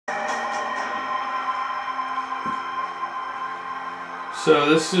So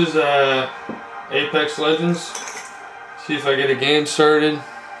this is Apex Legends. See if I get a game started.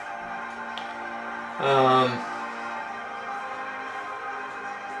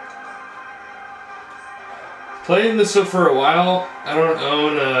 Playing this for a while. I don't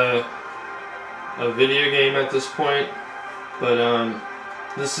own a video game at this point, but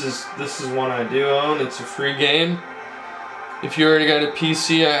this is one I do own. It's a free game. If you already got a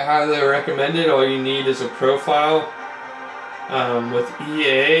PC, I highly recommend it. All you need is a profile with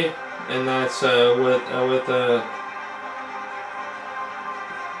EA, and that's with a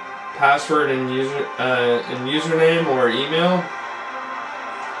password and username or email.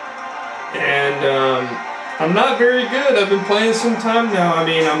 And I'm not very good. I've been playing some time now. I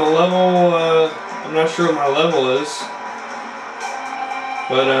mean, I'm a level. I'm not sure what my level is,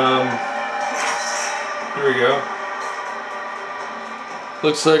 but here we go.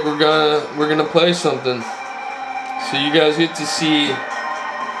 Looks like we're gonna play something. So you guys get to see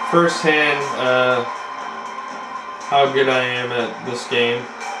firsthand how good I am at this game,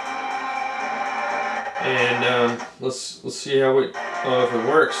 and let's see how if it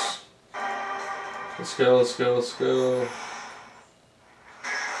works. Let's go.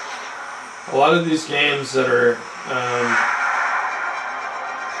 A lot of these games that are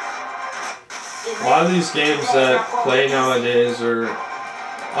a lot of these games that play nowadays are.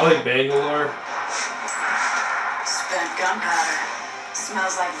 I like Bangalore. Spent gunpowder.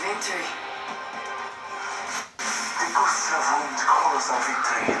 Smells like victory.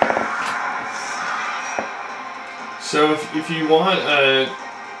 So if you want a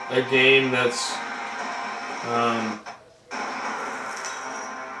game that's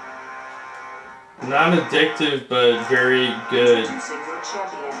not addictive but very good,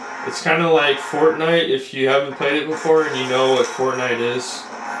 it's kind of like Fortnite. If you haven't played it before and you know what Fortnite is,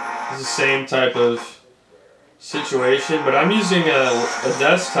 it's the same type of situation, but I'm using a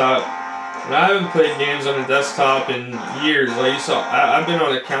desktop, and I haven't played games on a desktop in years. Like you saw, I've been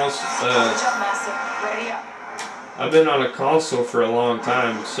on a console. I've been on a console for a long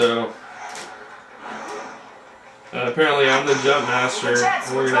time, so apparently I'm the jump master.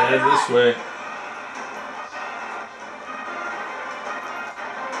 We're gonna head this way.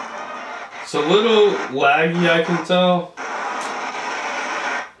 It's a little laggy, I can tell.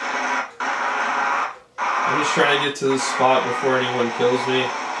 I'm just trying to get to this spot before anyone kills me.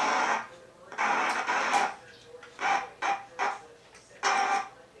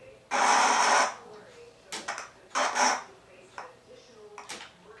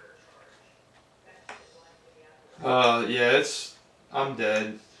 Yeah, I'm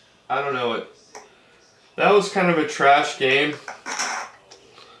dead. I don't know it. That was kind of a trash game.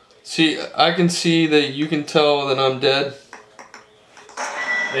 See, I can see that you can tell that I'm dead.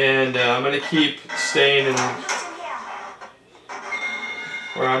 And I'm going to keep staying in,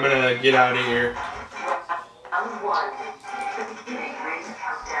 or I'm going to get out of here.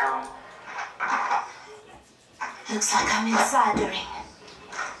 Looks like I'm inside the ring.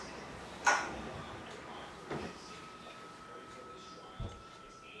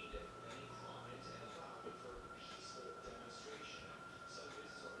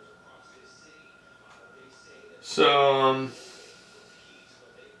 So,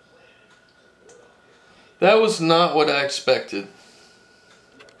 that was not what I expected.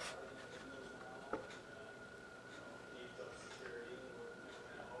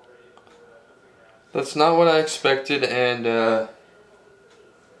 That's not what I expected, and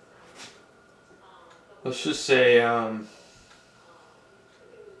let's just say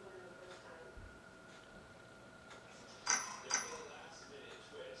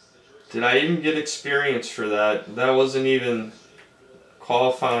did I even get experience for that? That wasn't even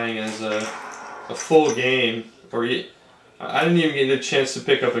qualifying as a full game, or I didn't even get a chance to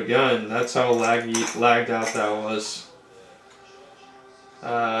pick up a gun. That's how lagged out that was.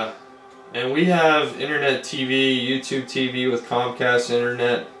 And we have internet TV, YouTube TV with Comcast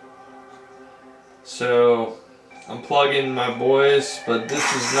internet. So I'm plugging my boys, but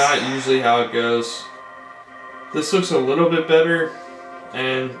this is not usually how it goes. This looks a little bit better,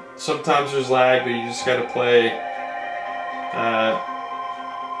 and sometimes there's lag, but you just gotta play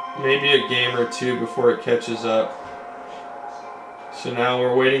maybe a game or two before it catches up. So now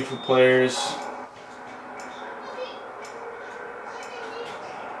we're waiting for players.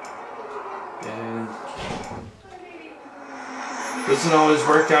 And doesn't always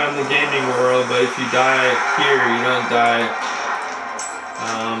work out in the gaming world, but if you die here, you don't die.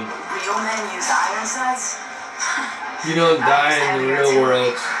 Real men use iron sights? You don't die in the real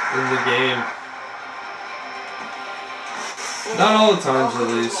world, in the game. Not all the times, at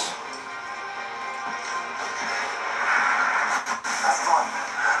least.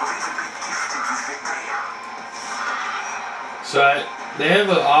 So they have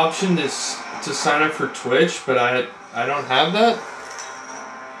an option to sign up for Twitch, but I don't have that.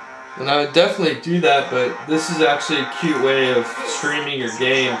 And I would definitely do that, but this is actually a cute way of streaming your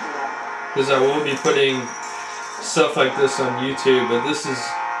game, because I will be putting stuff like this on YouTube, but this is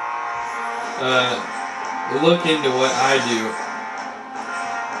look into what I do.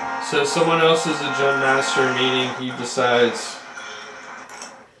 So someone else is a jump master, meaning he decides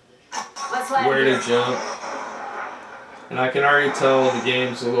where to jump. And I can already tell the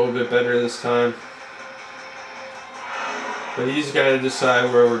game's a little bit better this time. But he's got to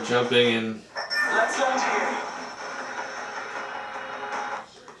decide where we're jumping, and Let's land here.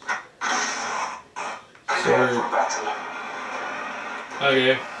 so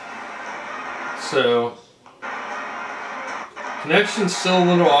okay. So connection's still a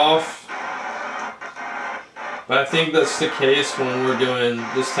little off, but I think that's the case when we're doing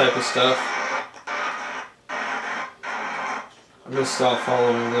this type of stuff. I'm gonna stop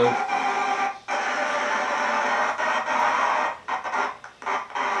following them.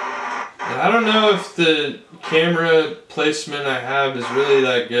 I don't know if the camera placement I have is really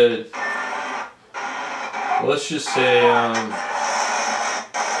that good. Let's just say,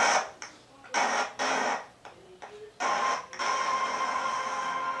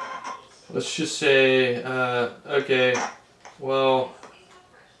 okay, well,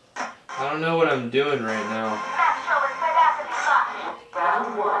 I don't know what I'm doing right now.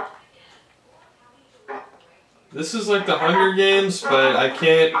 This is like the Hunger Games, but I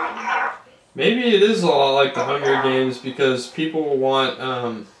can't. Maybe it is a lot like the Hunger Games because people want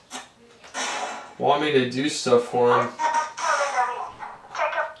me to do stuff for them.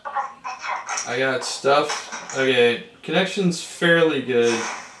 I got stuff. Okay, connection's fairly good,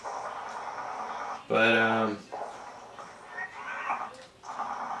 but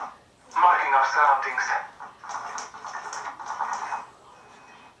Marking our surroundings.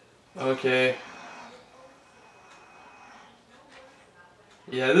 okay.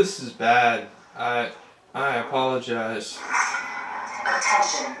 Yeah, this is bad. I apologize.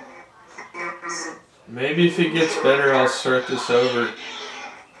 Attention. Maybe if it gets better, I'll start this over.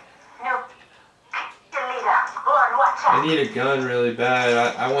 I need a gun really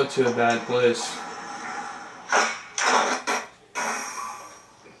bad. I went to a bad place.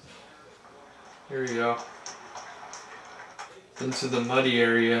 Here we go. Into the muddy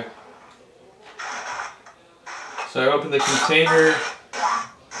area. So I open the container.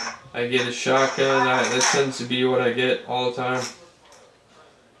 I get a shotgun. That tends to be what I get all the time.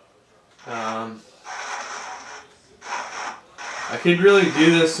 I could really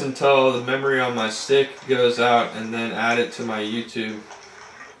do this until the memory on my stick goes out and then add it to my YouTube.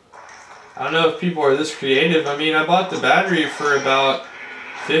 I don't know if people are this creative. I mean, I bought the battery for about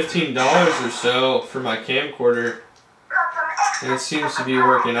 $15 or so for my camcorder, and it seems to be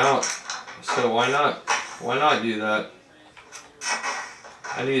working out. So why not? Why not do that?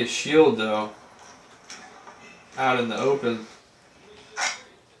 I need a shield though, out in the open.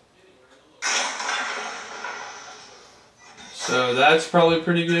 So that's probably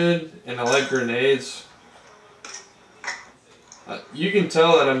pretty good, and I like grenades. You can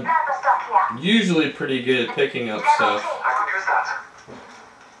tell that I'm usually pretty good at picking up stuff. I could use that.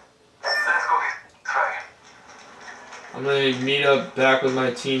 Let's go this way. I'm gonna meet up back with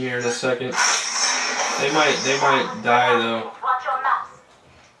my team here in a second. They might die though.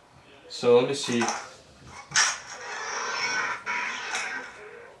 So let me see.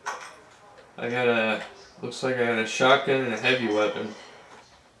 Looks like I got a shotgun and a heavy weapon.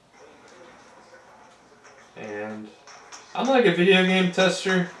 And I'm like a video game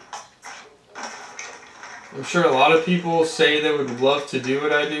tester. I'm sure a lot of people say they would love to do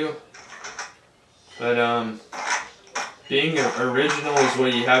what I do. But being original is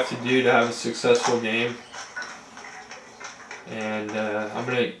what you have to do to have a successful game. And I'm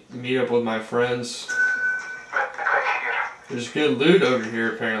gonna meet up with my friends. There's good loot over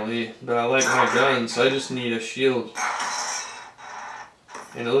here apparently, but I like my guns. I just need a shield.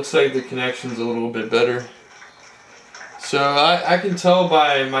 And it looks like the connection's a little bit better. So I can tell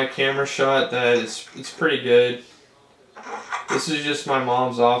by my camera shot that it's pretty good. This is just my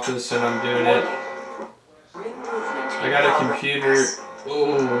mom's office and I'm doing it. I got a computer.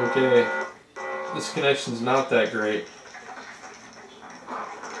 Oh, okay. This connection's not that great.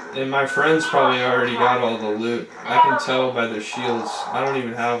 And my friends probably already got all the loot. I can tell by their shields. I don't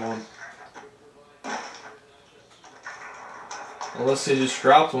even have one. Unless they just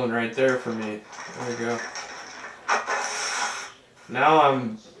dropped one right there for me. There we go. Now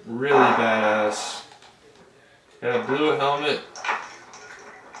I'm really badass. Got a blue helmet.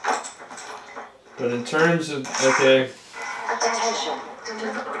 But in terms of, okay. Attention.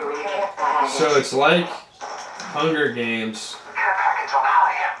 Delivery care package. So it's like Hunger Games. Care package on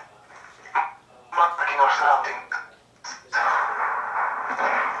high. Marking our surroundings.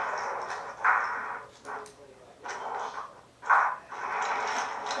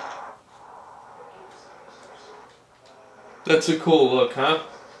 That's a cool look, huh?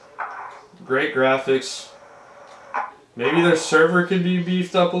 Great graphics. Maybe their server could be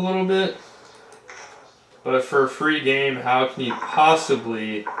beefed up a little bit. But for a free game, how can you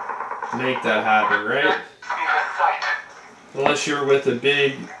possibly make that happen, right? Be in sight. Unless you're with a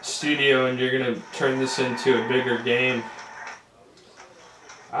big studio and you're going to turn this into a bigger game.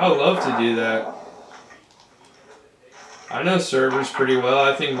 I would love to do that. I know servers pretty well.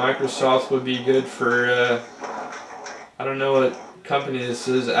 I think Microsoft would be good for, I don't know what company this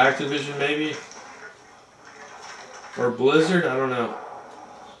is. Activision maybe? Or Blizzard? I don't know.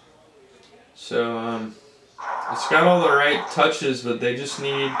 So, it's got all the right touches, but they just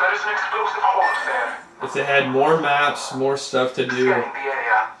need... There is an explosive hold there. If they had more maps, more stuff to do. Scanning the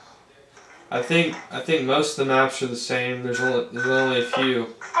area. I think most of the maps are the same. There's only a few.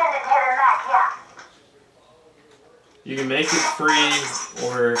 Extended header back, yeah. You can make it free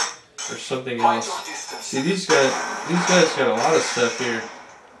or something else. Vital distance. See, these guys got a lot of stuff here.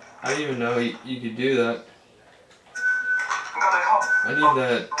 I didn't even know you could do that. Got it home. I need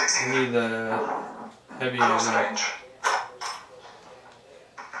that heavy Close ammo. range.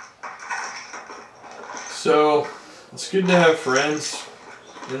 So it's good to have friends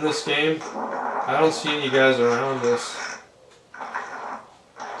in this game. I don't see any guys around us.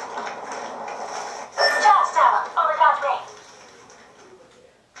 Charge tower, over that way.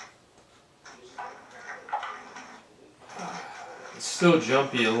 It's still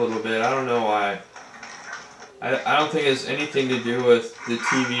jumpy a little bit. I don't know why. I don't think it has anything to do with the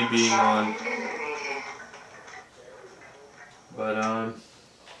TV being on. But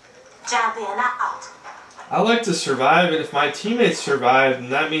Champion out. I like to survive, and if my teammates survive,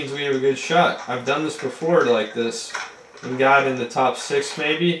 then that means we have a good shot. I've done this before like this and got in the top 6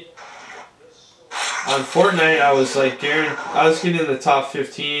 maybe. On Fortnite, I was like I was getting in the top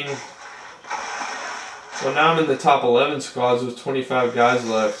 15. Well, now I'm in the top 11 squads with 25 guys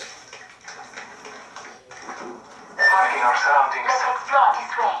left. Marking our surroundings. Let's explore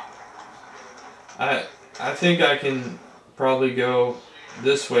this way. I think I can probably go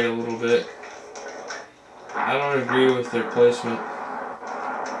this way a little bit. I don't agree with their placement. 50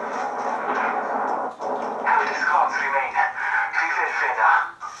 squads remain. Vive Veda.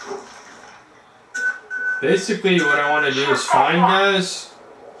 Basically, what I want to do is find guys,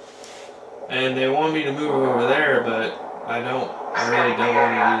 and they want me to move over there, but I really don't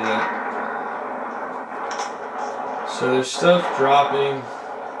want to do that. So there's stuff dropping.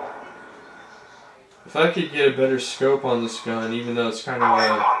 If I could get a better scope on this gun, even though it's kind of a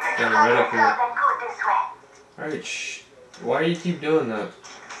reticle. Then go this way. Alright, shh. Why do you keep doing that?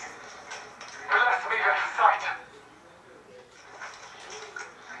 Bless me with sight.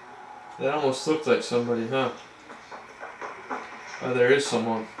 That almost looked like somebody, huh? Oh, there is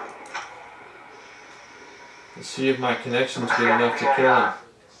someone. Let's see if my connection's good enough to kill him.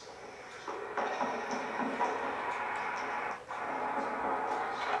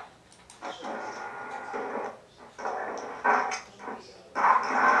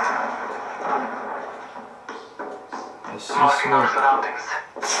 I see Marking our smoke. surroundings.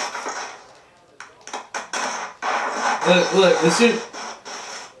 Look, as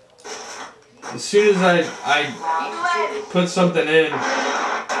soon as I put something in,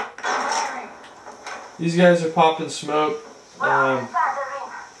 these guys are popping smoke. Inside the ring.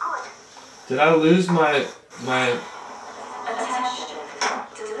 Good. Did I lose my Attention.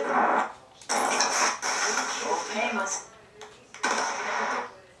 Delivery. Famous.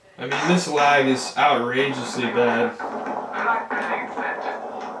 I mean, this lag is outrageously bad. Flag grenade set.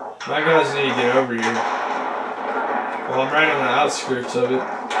 My guys need to get over here. Well, I'm right on the outskirts of it.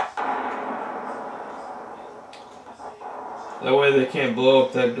 That way they can't blow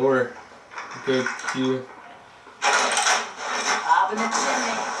up that door. Good cue. Up in the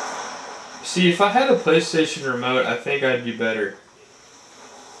chimney. See, if I had a PlayStation remote, I think I'd be better.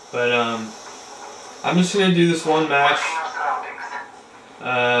 But, I'm just gonna do this one match. Marking our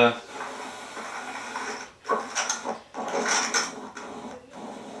surroundings.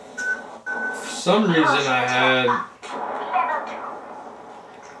 For some reason I had... Level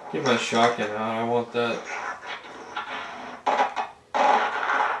 2. Get my shotgun out, I want that.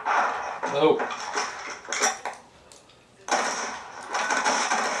 Oh.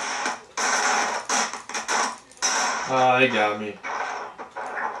 Ah, they got me.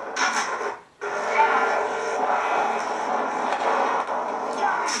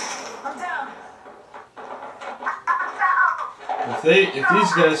 if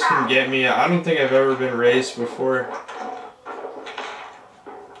these guys can get me, I don't think I've ever been raised before.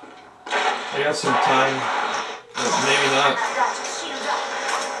 I got some time, but maybe not.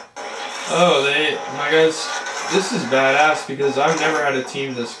 Oh, my guys, this is badass because I've never had a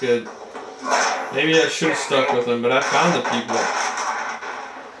team this good. Maybe I should have stuck with them, but I found the people.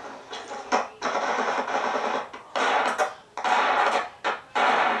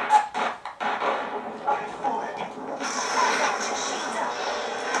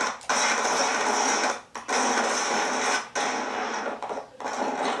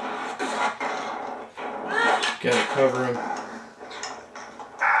 Gotta cover him.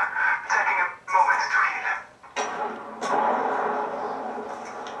 Taking a moment to heal.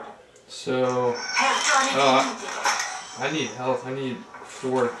 So, I need health. I need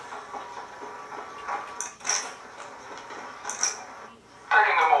 4.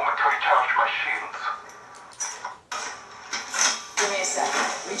 Taking a moment to recharge my shields. Give me a sec.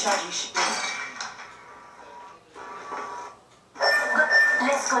 Recharging shield.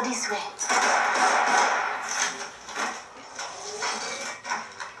 Let's go this way.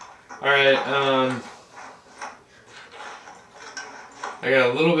 Alright, I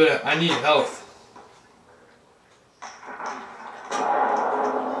got a little bit I need health.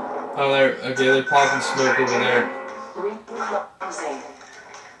 Oh, okay, they're popping smoke over there. Reclosing.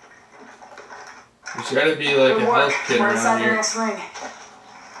 There's gotta be like a health kit We're around inside the here. next ring.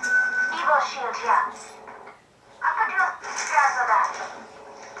 Evo shield here. I could use scans of that.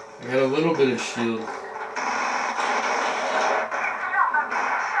 I got a little bit of shield.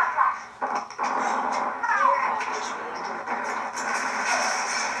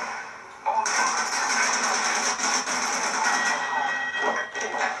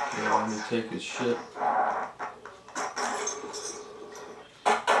 Yeah, let me take his shit.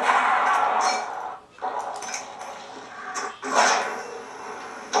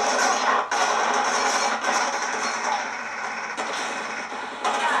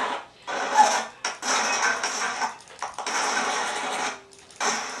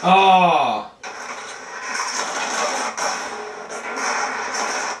 Oh!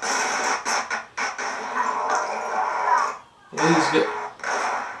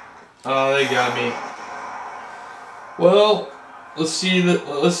 Oh, they got me. Well, let's see the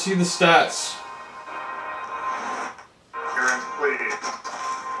stats. Aaron's pleaded.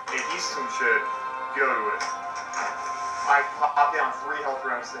 If he's some shit, go to it. I popped down 3 health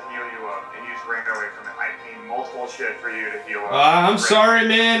rounds to heal you up, and you just ran away from it. I paid multiple shit for you to heal up. I'm sorry,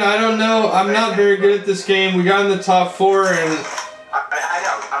 man. I don't know. I'm not very good at this game. We got in the top 4, and I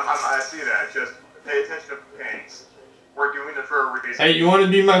know. I see that. Just pay attention to pains. We're doing it for a reason. hey, you want to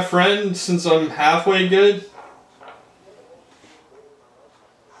be my friend since I'm halfway good?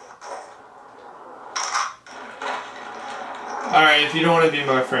 Alright, if you don't want to be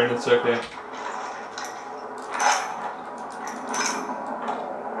my friend, it's okay.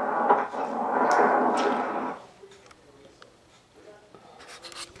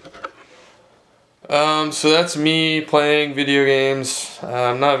 So that's me playing video games.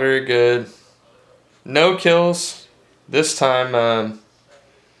 I'm not very good. No kills this time,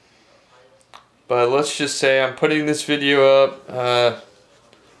 but let's just say I'm putting this video up.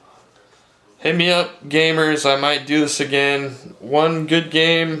 Hit me up, gamers. I might do this again. One good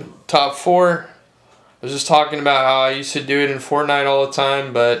game, top 4. I was just talking about how I used to do it in Fortnite all the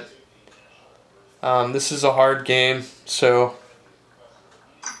time, but this is a hard game, so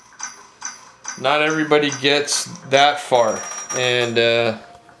not everybody gets that far. And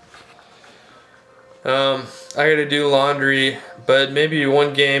I gotta do laundry, but maybe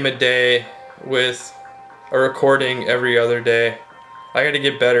one game a day with a recording every other day. I gotta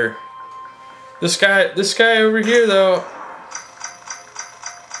get better. This guy over here though,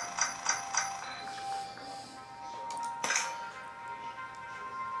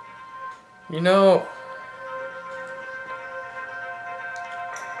 you know,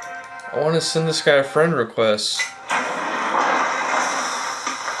 I want to send this guy a friend request.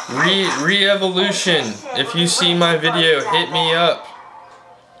 Re-Evolution, if you see my video, hit me up.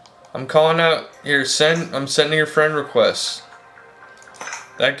 I'm calling out here. I'm sending a friend request.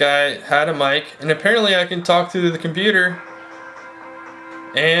 That guy had a mic, and apparently I can talk through the computer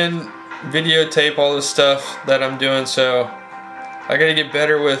and videotape all the stuff that I'm doing. So I gotta get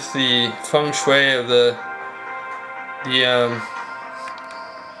better with the feng shui of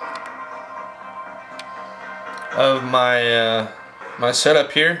my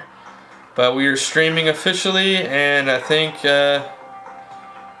setup here. But we are streaming officially, and I think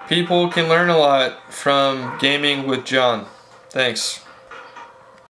people can learn a lot from gaming with John. Thanks.